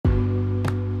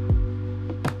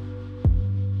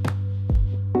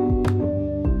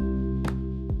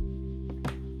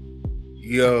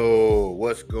Yo,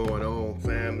 what's going on,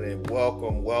 family?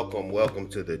 Welcome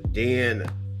to the den,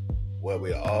 where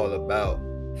we're all about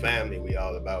family. We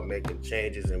all about making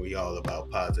changes, and we all about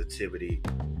positivity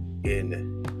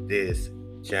in this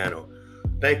channel.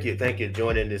 Thank you for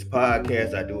joining this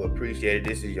podcast. I do appreciate it.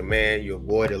 This is your man, your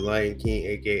boy, the Lion King,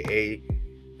 aka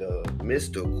the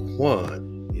Mr.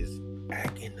 Quan, is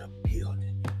back in the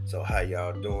building. So how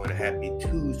y'all doing? Happy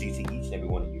Tuesday to each and every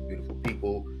one of you beautiful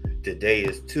people. Today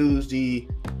is Tuesday,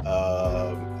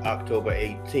 October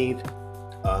 18th.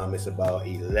 It's about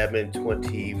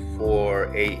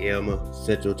 11:24 a.m.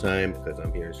 Central Time because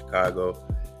I'm here in Chicago.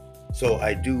 So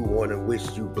I do want to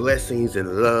wish you blessings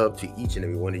and love to each and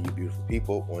every one of you beautiful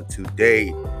people on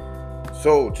today.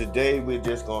 So today we're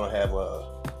just going to have a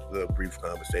little brief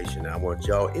conversation. I want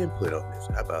y'all input on this.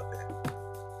 How about that?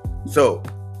 So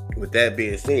with that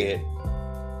being said,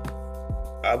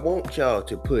 I want y'all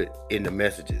to put in the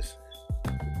messages,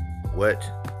 what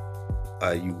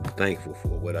are you thankful for?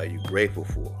 What are you grateful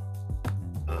for?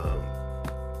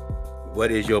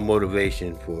 What is your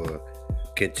motivation for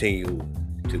continue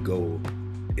to go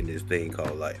in this thing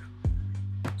called life?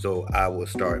 So I will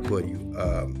start for you.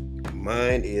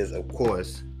 Mine is, of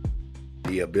course,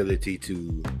 the ability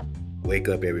to wake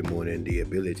up every morning, the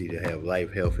ability to have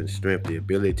life, health, and strength, the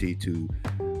ability to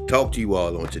talk to you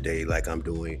all on today like I'm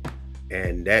doing.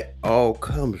 And that all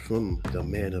comes from the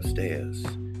man upstairs,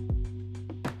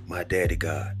 my daddy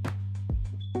God.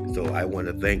 So I want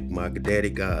to thank my daddy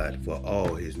God for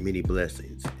all his many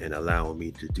blessings and allowing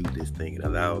me to do this thing and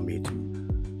allowing me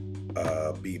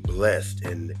to be blessed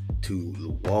and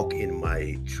to walk in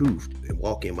my truth and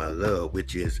walk in my love,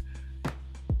 which is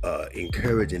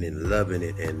encouraging and loving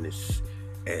it and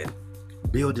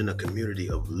building a community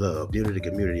of love, building a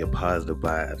community of positive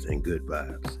vibes and good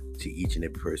vibes to each and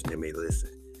every person that may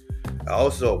listen.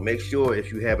 Also, make sure,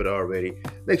 if you haven't already,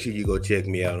 make sure you go check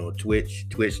me out on Twitch,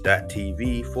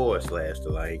 twitch.tv/The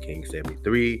Lion King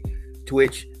 73,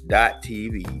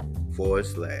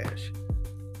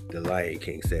 twitch.tv/The Lion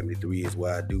King 73 is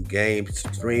where I do game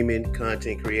streaming,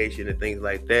 content creation, and things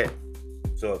like that.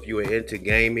 So if you are into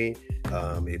gaming,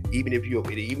 even if you're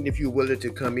willing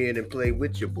to come in and play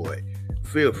with your boy,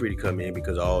 feel free to come in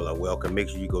because all are welcome. Make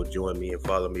sure you go join me and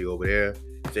follow me over there.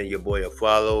 Send your boy a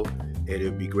follow.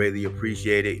 It'll be greatly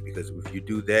appreciated because if you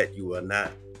do that, you are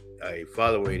not a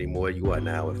follower anymore. You are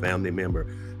now a family member.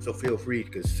 So feel free to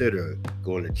consider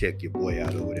going to check your boy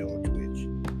out over there on Twitch.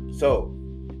 So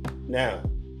now,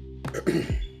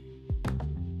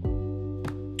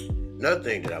 another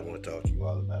thing that I want to talk to you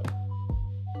all about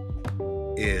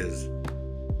is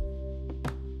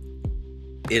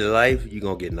in life, you're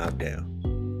going to get knocked down.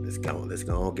 Let's go and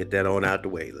get that on out the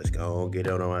way.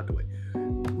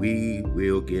 We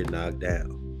will get knocked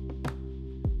down.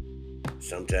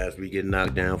 Sometimes we get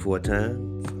knocked down for a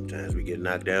time. Sometimes we get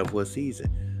knocked down for a season.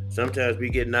 Sometimes we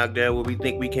get knocked down where we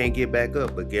think we can't get back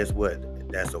up. But guess what?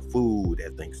 That's a fool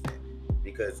that thinks that.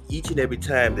 Because each and every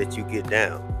time that you get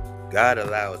down, God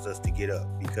allows us to get up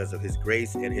because of his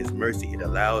grace and his mercy. It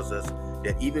allows us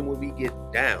that even when we get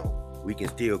down, we can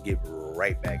still get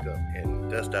right back up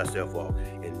and dust ourselves off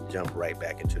and jump right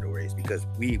back into the race because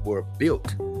we were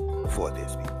built for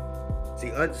this.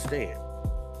 See, understand,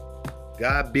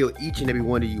 God built each and every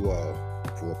one of you all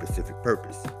for a specific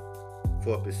purpose,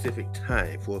 for a specific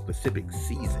time, for a specific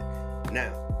season.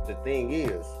 Now,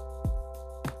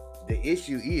 the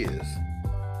issue is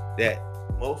that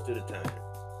most of the time,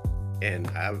 and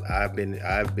I've been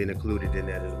included in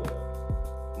that as well.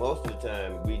 Most of the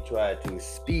time, we try to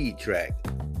speed track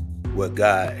what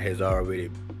God has already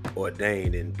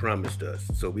ordained and promised us.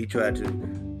 So we try to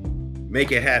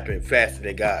make it happen faster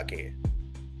than God can.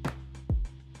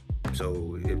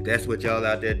 So if that's what y'all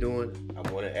out there doing, I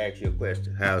want to ask you a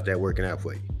question. How's that working out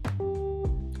for you?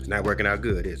 It's not working out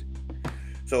good, is it?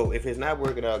 So if it's not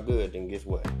working out good, then guess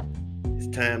what? It's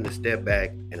time to step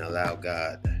back and allow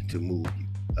God to move you.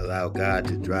 Allow God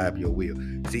to drive your wheel.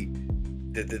 See,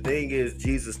 the thing is,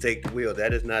 Jesus take the wheel.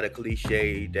 That is not a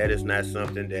cliche. That is not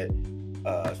something that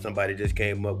somebody just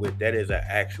came up with. That is an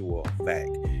actual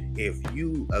fact. If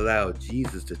you allow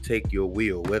Jesus to take your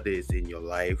wheel, whether it's in your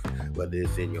life, whether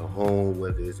it's in your home,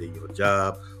 whether it's in your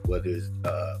job, whether it's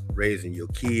raising your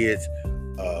kids,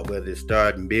 whether it's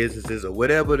starting businesses or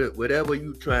whatever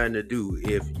you're trying to do,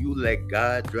 if you let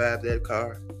God drive that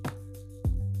car,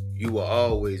 you will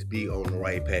always be on the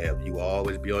right path. You will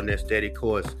always be on that steady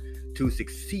course to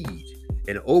succeed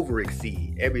and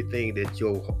over-exceed everything that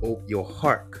your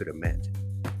heart could imagine.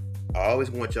 I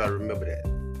always want y'all to remember that.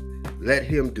 Let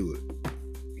him do it.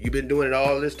 You've been doing it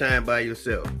all this time by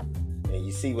yourself, and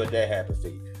you see what that happens to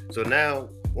you. So now,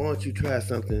 why don't you try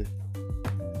something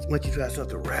want you to try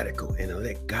something radical and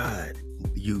let God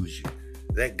use you.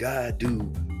 Let God do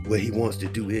what he wants to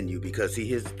do in you. Because see,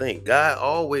 here's the thing. God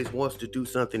always wants to do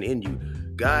something in you.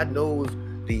 God knows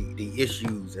the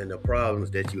issues and the problems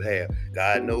that you have.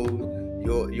 God knows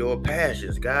your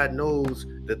passions. God knows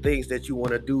the things that you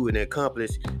want to do and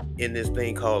accomplish in this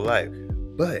thing called life.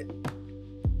 But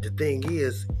the thing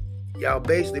is,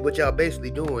 what y'all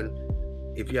basically doing,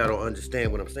 if y'all don't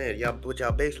understand what I'm saying, what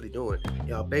y'all basically doing,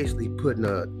 y'all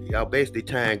basically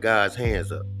tying God's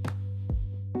hands up.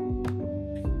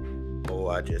 Oh,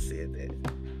 I just said that.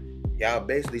 Y'all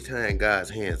basically tying God's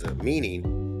hands up,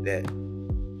 meaning that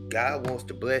God wants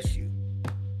to bless you.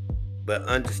 But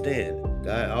understand,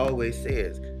 God always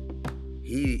says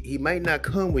he might not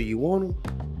come when you want him,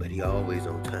 but he always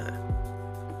on time.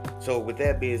 So with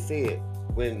that being said,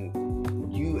 when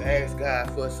you ask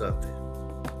God for something,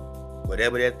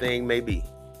 whatever that thing may be,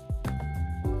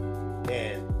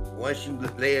 and once you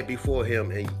lay it before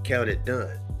him and you count it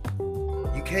done,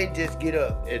 you can't just get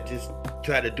up and just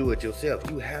try to do it yourself.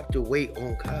 You have to wait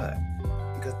on God.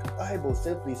 Because the Bible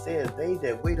simply says, they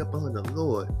that wait upon the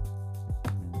Lord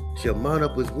shall mount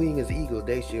up with wings as eagles.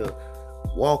 They shall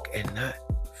walk and not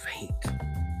faint.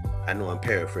 I know I'm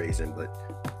paraphrasing, but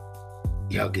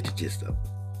y'all get the gist of it.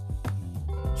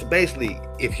 So basically,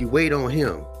 if you wait on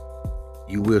him,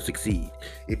 you will succeed.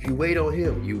 If you wait on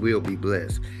him, you will be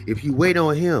blessed. If you wait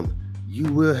on him, you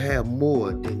will have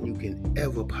more than you can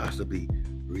ever possibly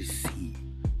receive.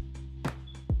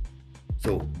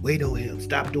 So wait on him.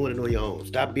 Stop doing it on your own.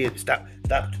 Stop being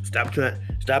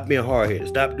hard-headed.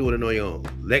 Stop doing it on your own.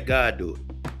 Let God do it.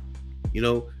 You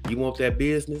know, you want that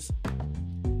business?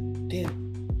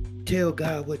 Then tell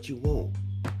God what you want.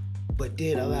 But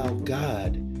then allow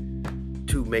God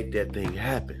to make that thing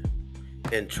happen.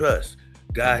 And trust,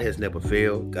 God has never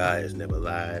failed, God has never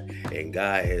lied, and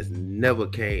God has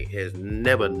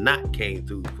never not came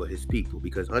through for his people.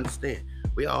 Because understand,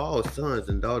 we are all sons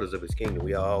and daughters of his kingdom.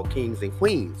 We are all kings and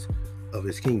queens of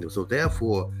his kingdom. So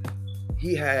therefore,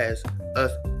 he has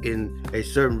us in a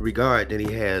certain regard than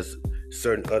he has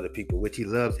certain other people, which he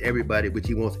loves everybody, which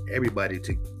he wants everybody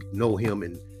to know him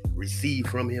and receive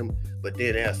from him. But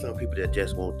then there are some people that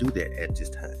just won't do that at this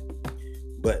time.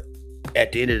 But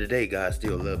at the end of the day, God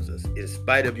still loves us. In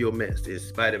spite of your mess, in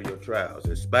spite of your trials,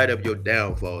 in spite of your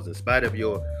downfalls, in spite of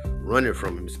your running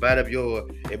from him, in spite of your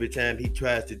every time he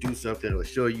tries to do something or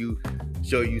show you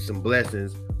some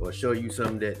blessings or show you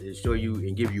something that show you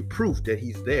and give you proof that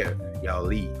he's there, y'all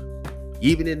leave.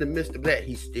 Even in the midst of that,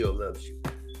 he still loves you.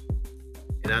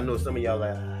 And I know some of y'all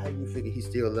like, how you figure he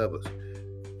still loves us?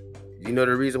 You know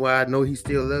the reason why I know he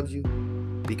still loves you?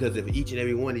 Because if each and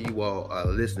every one of you all are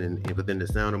listening, and within the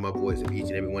sound of my voice, if each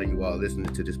and every one of you all are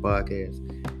listening to this podcast,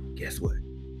 guess what?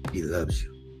 He loves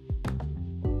you.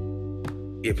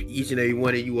 If each and every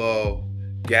one of you all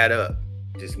got up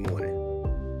this morning,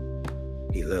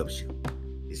 he loves you.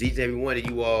 If each and every one of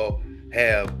you all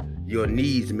have your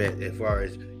needs met as far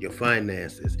as your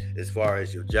finances, as far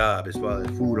as your job, as far as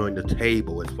food on the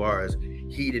table, as far as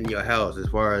heat in your house, as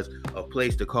far as a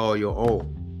place to call your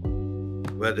own,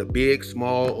 whether big,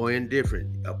 small, or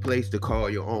indifferent, a place to call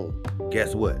your own,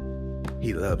 guess what?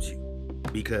 He loves you.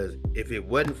 Because if it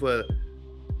wasn't for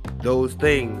those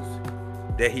things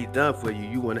that he's done for you,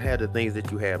 you wouldn't have the things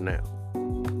that you have now.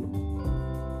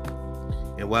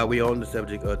 And while we're on the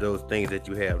subject of those things that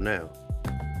you have now,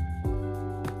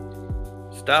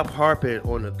 stop harping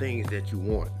on the things that you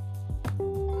want.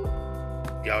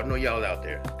 Y'all know y'all out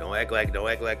there. Don't act like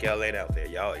y'all ain't out there.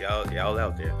 Y'all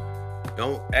out there.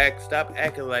 Stop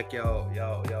acting like y'all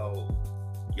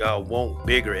want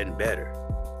bigger and better.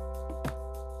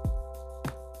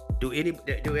 Do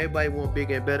everybody want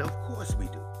bigger and better? Of course we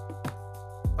do.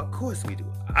 Of course we do.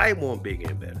 I want bigger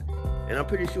and better. And I'm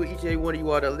pretty sure each and every one of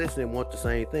you all that are listening want the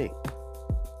same thing.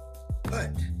 But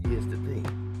here's the thing.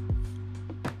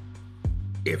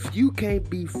 If you can't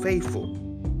be faithful,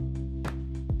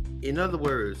 in other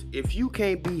words, if you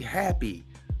can't be happy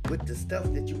with the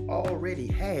stuff that you already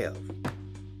have,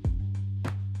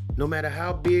 no matter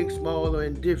how big, small, or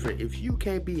indifferent, if you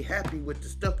can't be happy with the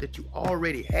stuff that you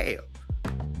already have,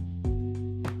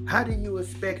 how do you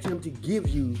expect him to give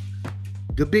you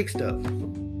the big stuff?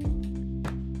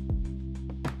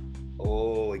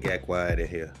 Oh, it got quiet in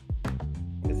here.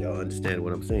 Because y'all understand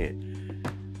what I'm saying.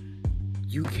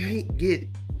 You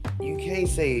can't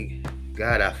say,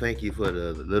 God, I thank you for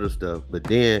the little stuff, but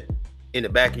then in the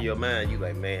back of your mind, you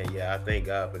like, man, yeah, I thank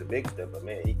God for the big stuff, but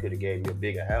man, he could have gave me a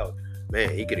bigger house. Man,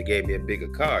 he could have gave me a bigger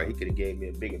car. He could have gave me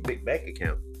a big bank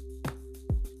account.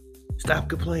 Stop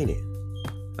complaining.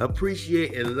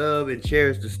 Appreciate and love and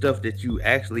cherish the stuff that you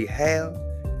actually have,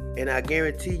 And I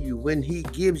guarantee you, when he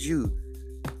gives you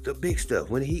the big stuff,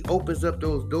 when he opens up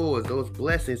those doors, those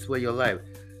blessings for your life,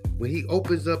 when he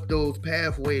opens up those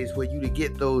pathways for you to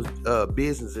get those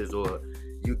businesses, or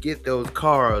you get those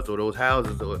cars or those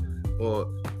houses, or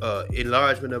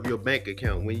enlargement of your bank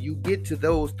account, when you get to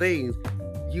those things,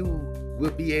 you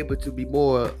will be able to be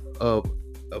more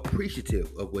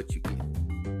appreciative of what you get.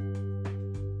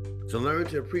 So learn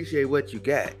to appreciate what you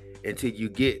got until you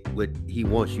get what he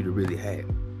wants you to really have.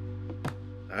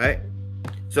 All right.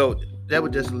 So that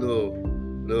was just a little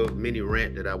mini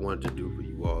rant that I wanted to do for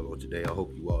you all on today. I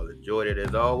hope you all enjoyed it.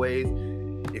 As always,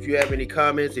 if you have any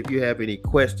comments, if you have any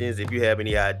questions, if you have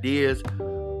any ideas,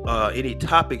 any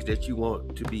topics that you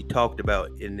want to be talked about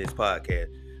in this podcast,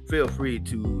 feel free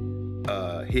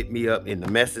to hit me up in the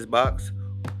message box,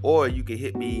 or you can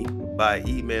hit me by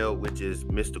email, which is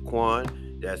Mr. Quan.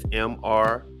 That's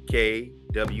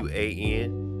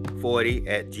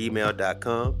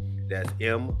MrKwan40@gmail.com. That's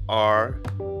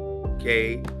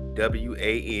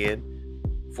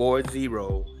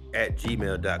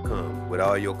MrKwan40@gmail.com. With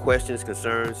all your questions,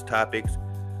 concerns, topics,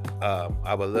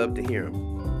 I would love to hear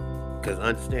them. Because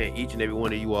understand, each and every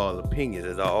one of you all opinions,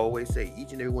 as I always say,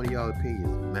 each and every one of y'all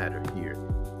opinions matter here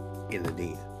in the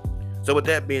den. So with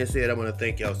that being said, I want to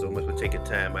thank y'all so much for taking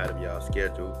time out of y'all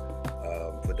schedule.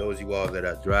 For those of you all that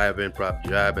are driving,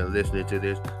 listening to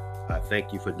this, I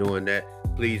thank you for doing that.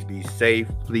 Please be safe.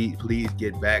 Please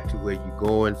get back to where you're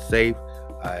going safe.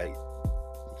 I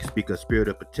speak a spirit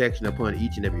of protection upon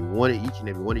each and every one of you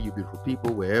beautiful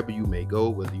people, wherever you may go,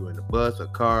 whether you're in a bus, a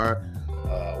car,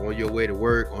 on your way to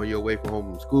work, on your way from home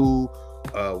from school,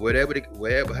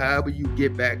 however you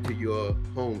get back to your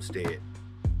homestead.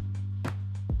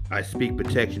 I speak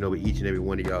protection over each and every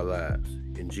one of y'all lives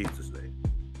in Jesus' name.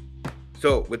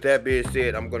 So with that being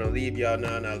said, I'm going to leave y'all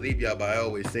now, and I'll leave y'all by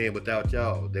always saying, without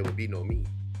y'all, there would be no me.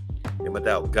 And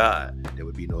without God, there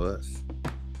would be no us.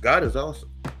 God is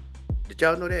awesome. Did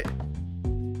y'all know that?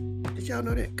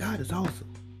 God is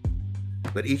awesome.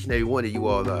 But each and every one of you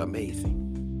all are amazing.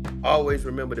 Always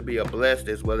remember to be a blessed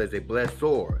as well as a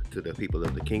blessor to the people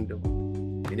of the kingdom.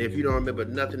 And if you don't remember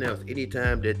nothing else,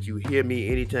 anytime that you hear me,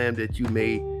 anytime that you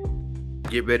may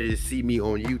get ready to see me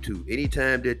on YouTube,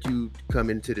 anytime that you come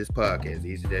into this podcast,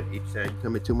 each time you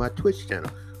come into my Twitch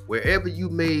channel, wherever you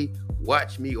may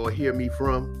watch me or hear me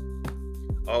from,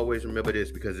 always remember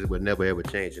this, because it will never ever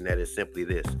change, and that is simply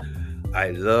this: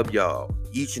 I love y'all,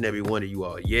 each and every one of you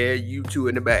all. Yeah, you two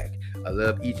in the back. I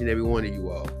love each and every one of you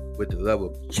all with the love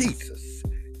of Jesus,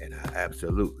 and I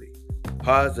absolutely,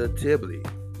 positively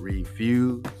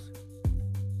refuse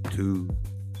to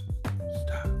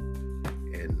stop.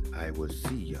 And I will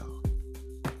see y'all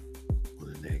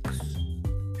on the next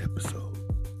episode.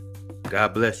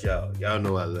 God bless y'all. Y'all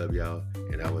know I love y'all,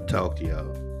 and I will talk to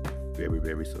y'all very,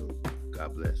 very soon.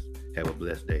 God bless. Have a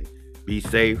blessed day. Be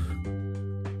safe,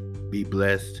 be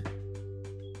blessed,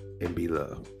 and be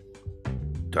loved.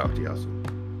 Talk to y'all soon.